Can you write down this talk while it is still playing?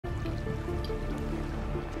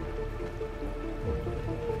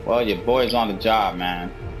Well, your boy's on the job,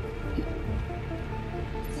 man.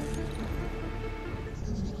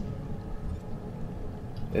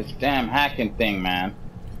 This damn hacking thing, man.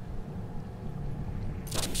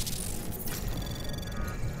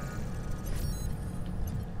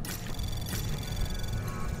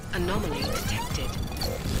 Anomaly detected.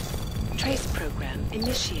 Trace program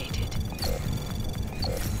initiated.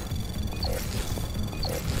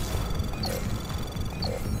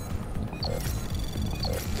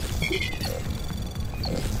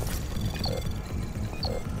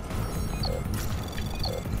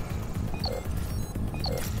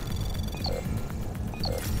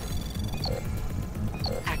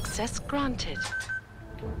 Access granted.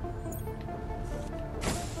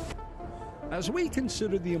 As we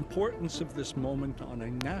consider the importance of this moment on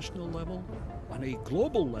a national level, on a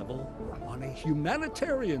global level, on a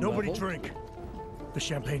humanitarian level... Nobody drink. The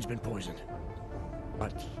champagne's been poisoned.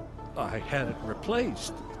 But I had it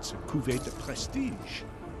replaced. It's a cuvée de prestige.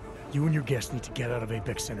 You and your guests need to get out of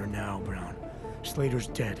Apex Center now, Brown. Slater's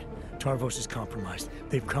dead. Tarvos is compromised.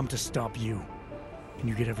 They've come to stop you. Can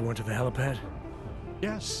you get everyone to the helipad?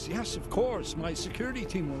 Yes, of course. My security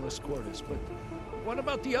team will escort us, but what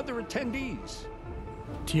about the other attendees?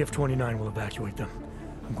 TF-29 will evacuate them.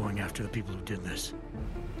 I'm going after the people who did this.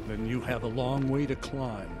 Then you have a long way to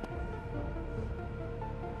climb.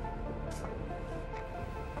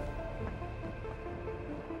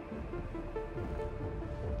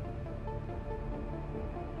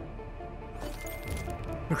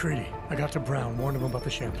 McCready, I got to Brown, warned him about the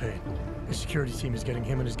champagne. His security team is getting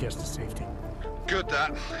him and his guests to safety. Good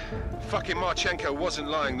that. Fucking Marchenko wasn't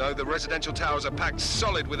lying though. The residential towers are packed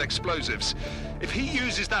solid with explosives. If he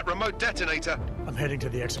uses that remote detonator... I'm heading to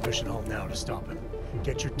the exhibition hall now to stop him.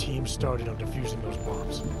 Get your team started on defusing those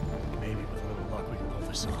bombs. Maybe with a little luck we can pull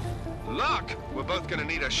this off. Luck? We're both gonna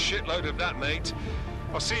need a shitload of that, mate.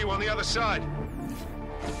 I'll see you on the other side.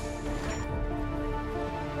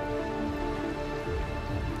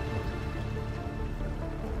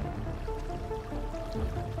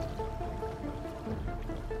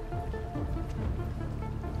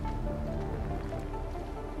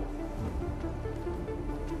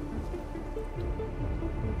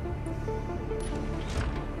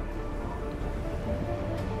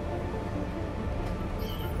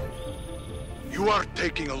 You are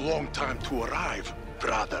taking a long time to arrive,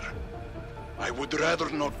 brother. I would rather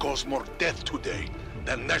not cause more death today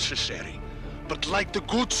than necessary. But like the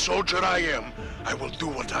good soldier I am, I will do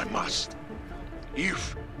what I must.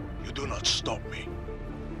 If you do not stop me.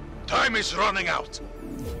 Time is running out.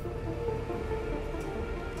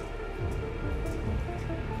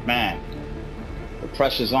 Man, the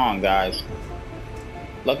pressure's on, guys.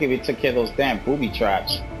 Lucky we took care of those damn booby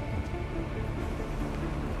traps.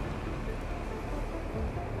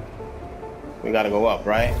 We gotta go up,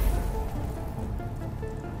 right?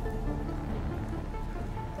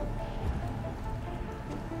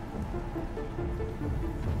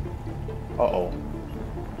 Uh-oh.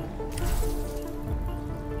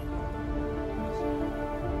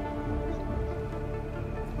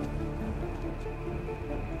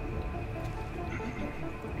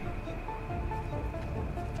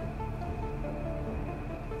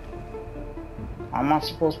 How am I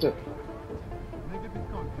supposed to...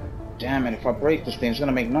 Damn it, if I break this thing, it's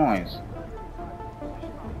gonna make noise.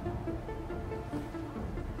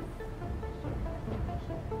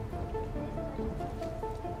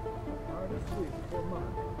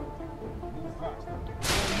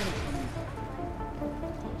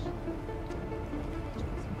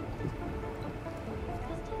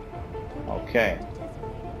 Okay.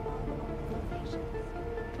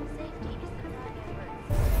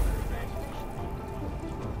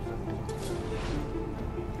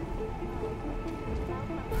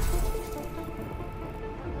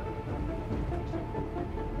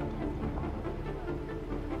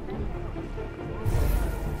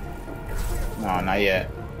 No, not yet.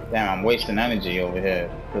 Damn, I'm wasting energy over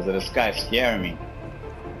here because of this guy scaring me.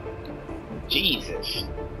 Jesus.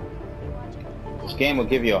 This game will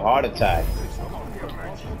give you a heart attack.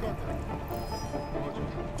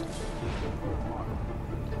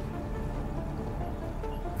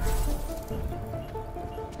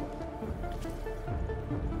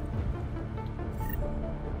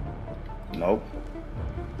 Nope.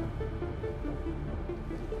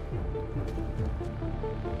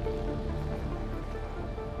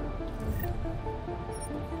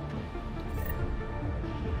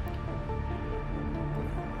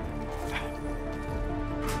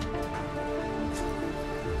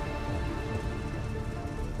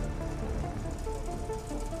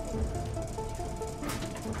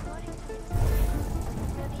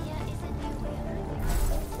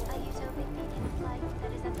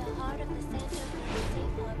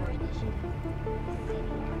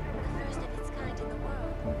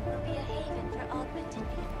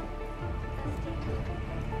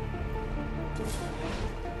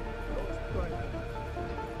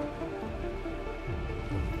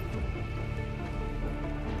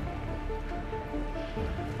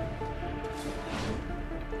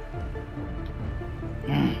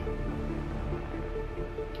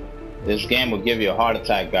 This game will give you a heart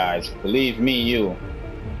attack, guys. Believe me, you.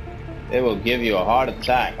 It will give you a heart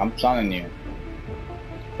attack. I'm telling you.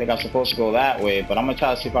 I think I'm supposed to go that way, but I'm gonna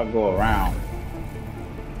try to see if I can go around.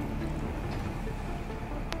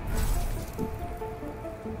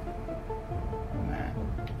 Man.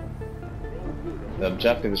 The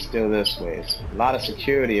objective is still this way. It's a lot of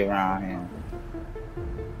security around here.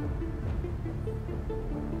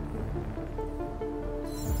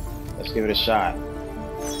 Let's give it a shot.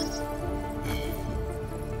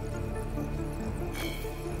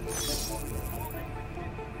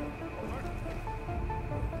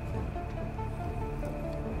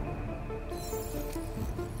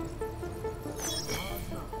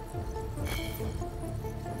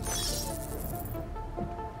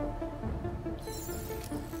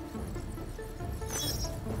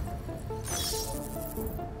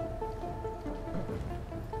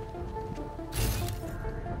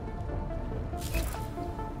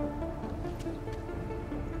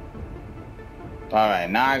 Alright,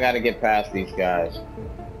 now I gotta get past these guys.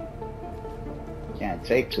 Can't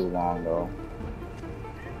take too long though.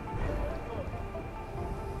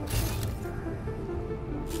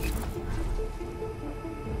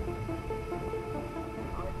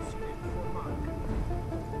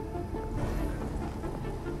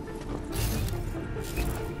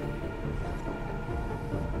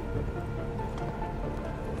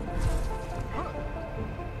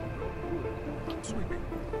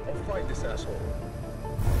 I'll fight this asshole.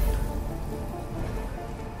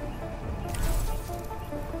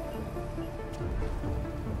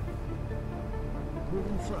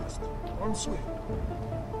 Moving fast. On swing.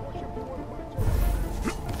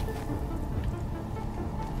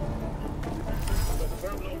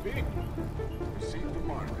 Receive the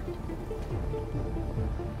mark.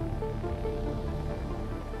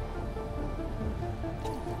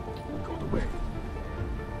 Go the way.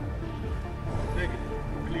 Negative.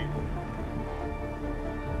 Clean.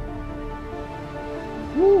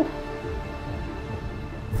 Woo!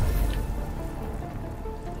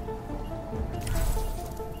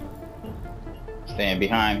 Staying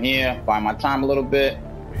behind here, buy my time a little bit,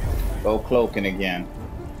 go cloaking again.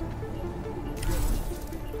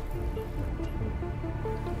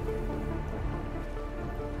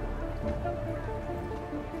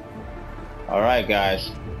 Alright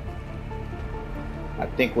guys, I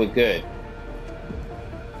think we're good.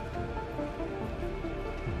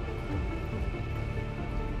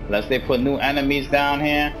 Unless they put new enemies down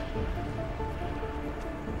here,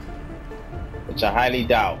 which I highly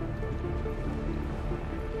doubt.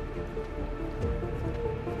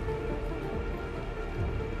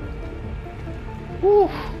 Whew.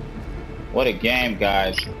 What a game,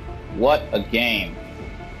 guys. What a game.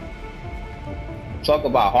 Talk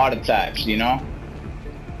about heart attacks, you know?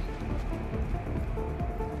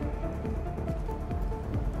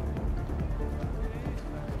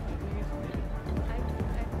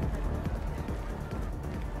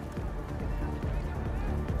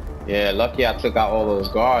 Yeah, lucky I took out all those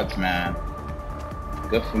guards, man.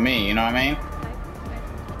 Good for me, you know what I mean?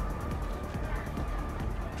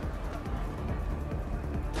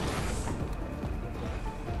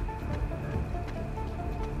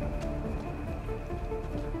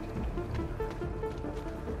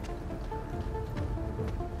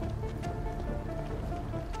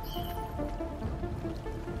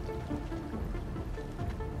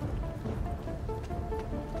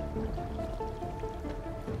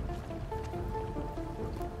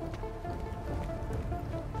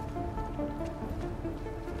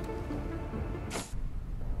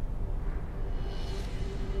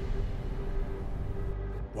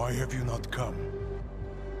 Why have you not come?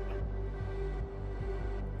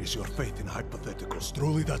 Is your faith in hypotheticals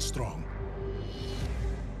truly that strong?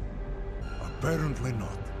 Apparently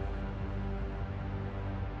not.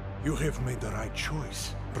 You have made the right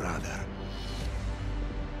choice, brother.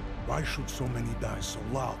 Why should so many die so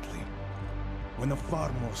loudly, when a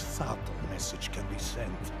far more subtle message can be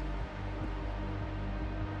sent?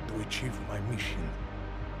 To achieve my mission,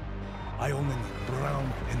 I only need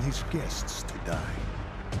Brown and his guests to die.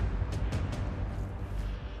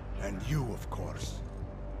 And you, of course.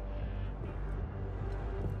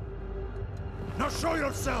 Now show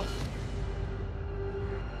yourself!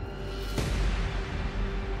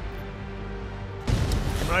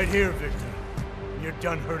 I'm right here, Victor. You're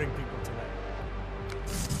done hurting people tonight.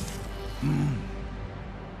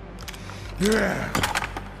 Yeah!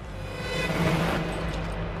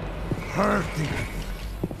 Hurting them.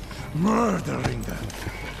 Murdering them.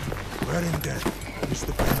 Wherein death is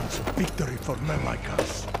the penance of victory for men like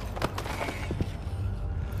us.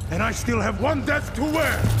 And I still have one death to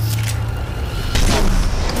wear!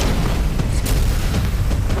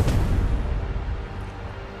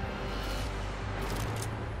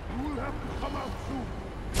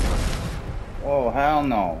 Hell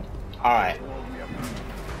no. Alright.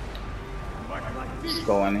 Let's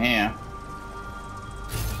go in here.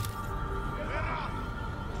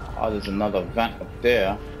 Oh, there's another vent up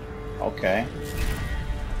there. Okay.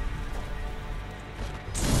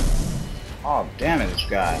 Oh, damn it, this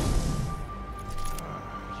guy.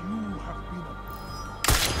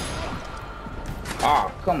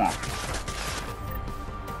 Oh, come on.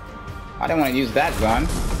 I didn't want to use that gun.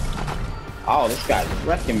 Oh, this guy's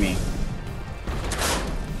wrecking me.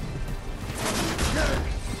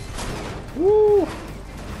 Woo!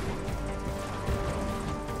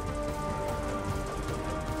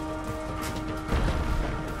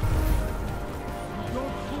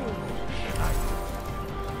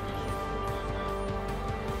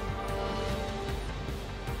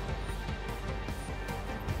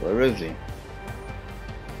 Where is he?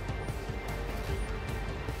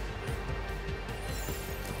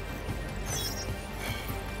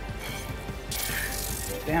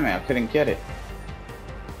 Damn it, I couldn't get it.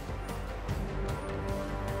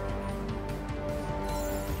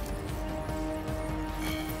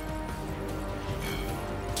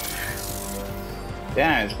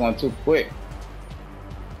 Damn, it's going too quick.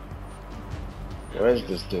 Where is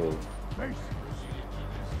this dude?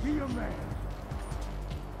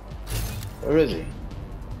 Where is he?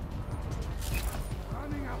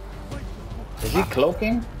 Is he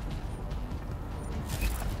cloaking?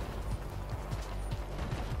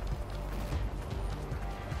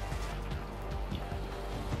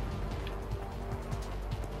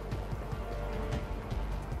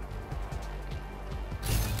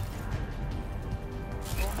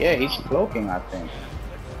 Yeah, he's cloaking, I think.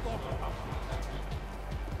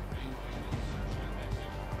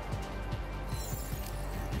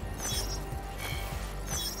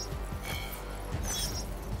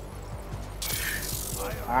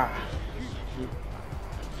 Ah.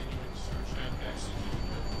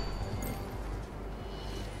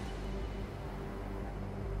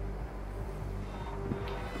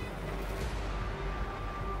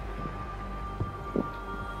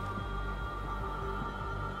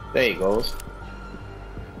 There he goes.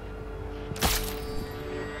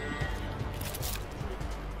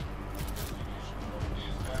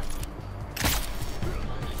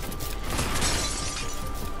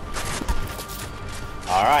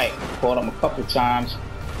 Alright, caught him a couple times.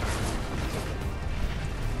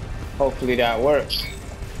 Hopefully that works.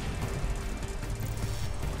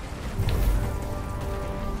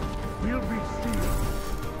 We'll be seeing.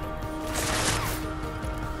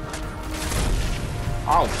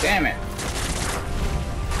 Oh, damn it.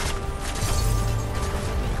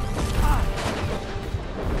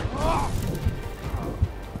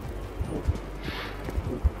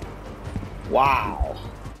 Wow.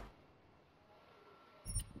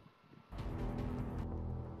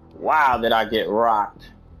 Wow, did I get rocked.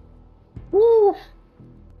 Woo.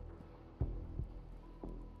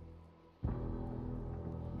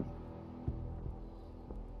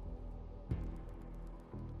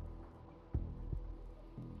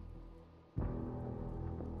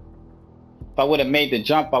 If I would have made the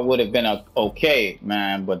jump, I would have been okay,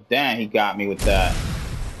 man. But damn, he got me with that.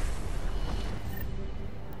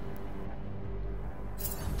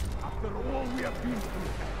 After all we have been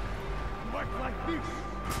through, much like this,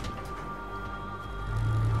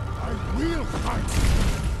 I will fight.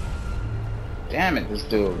 Damn it, this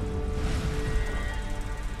dude.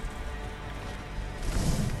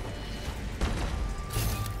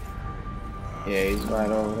 Yeah, he's right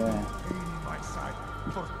over there. In my side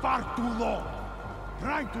for far too long,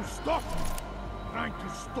 trying to stop me, trying to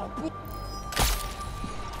stop.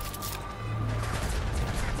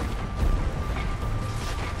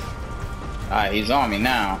 Alright, he's on me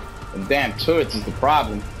now. The damn turrets is the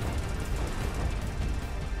problem.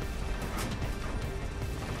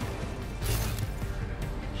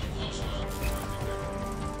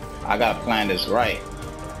 I gotta plan this right,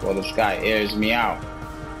 or this guy airs me out.